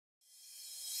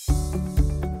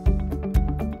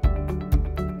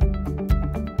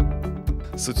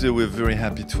So today we're very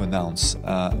happy to announce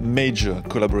major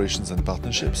collaborations and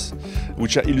partnerships,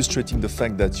 which are illustrating the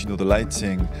fact that the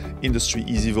lighting industry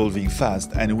is evolving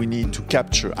fast, and we need to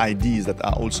capture ideas that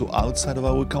are also outside of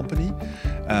our company,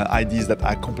 ideas that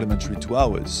are complementary to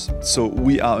ours. So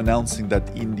we are announcing that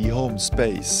in the home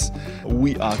space,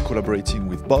 we are collaborating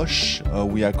with Bosch,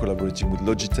 we are collaborating with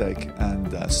Logitech and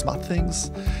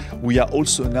SmartThings. We are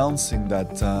also announcing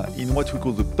that in what we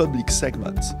call the public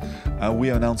segment, we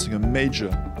are announcing a major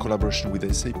collaboration with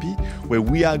SAP, where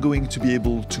we are going to be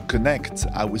able to connect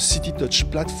our City Touch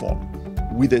platform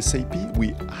with SAP.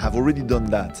 We have already done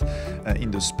that in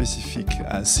the specific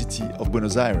city of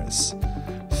Buenos Aires.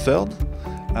 Third,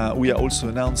 we are also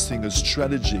announcing a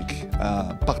strategic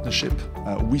partnership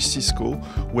with Cisco,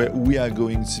 where we are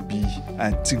going to be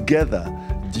together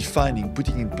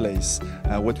putting in place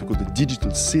what we call the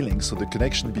digital ceiling, so the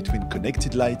connection between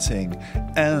connected lighting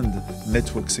and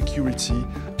network security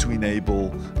to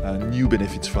enable new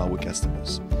benefits for our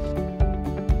customers.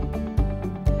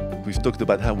 We've talked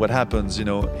about what happens, in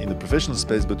the professional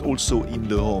space, but also in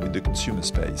the home, in the consumer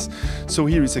space. So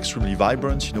here it's extremely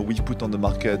vibrant. We've put on the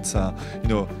market,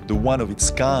 the one of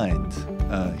its kind,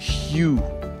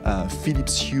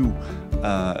 Philips Hue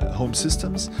home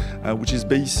systems, which is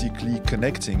basically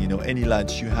connecting, any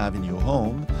light you have in your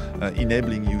home,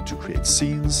 enabling you to create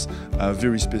scenes,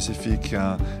 very specific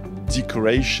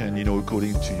decoration,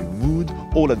 according to your mood,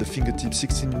 all at the fingertips,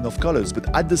 16 of colors.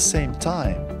 But at the same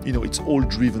time, it's all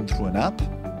driven through an app.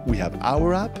 We have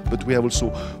our app, but we have also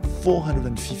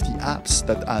 450 apps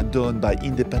that are done by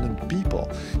independent people,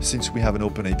 since we have an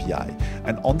open API.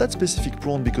 And on that specific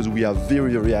front, because we are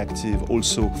very, very active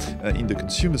also in the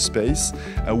consumer space,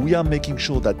 we are making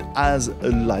sure that as a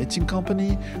lighting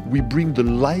company, we bring the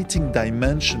lighting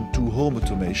dimension to home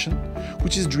automation,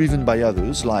 which is driven by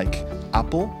others like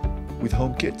Apple with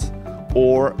HomeKit,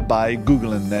 or by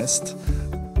Google and Nest.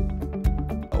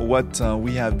 What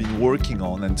we have been working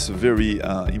on, and it's a very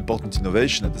important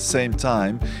innovation at the same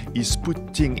time, is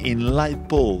putting in light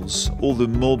poles all the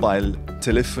mobile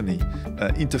telephony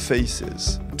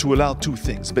interfaces to allow two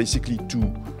things: basically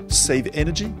to save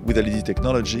energy with LED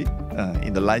technology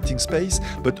in the lighting space,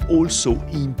 but also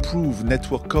improve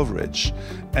network coverage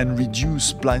and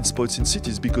reduce blind spots in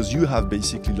cities, because you have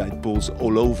basically light poles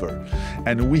all over.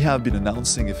 And we have been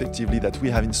announcing effectively that we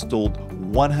have installed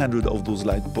 100 of those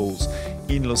light poles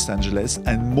in Los Angeles,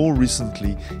 and more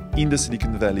recently in the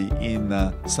Silicon Valley in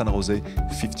San Jose,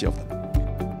 50 of them.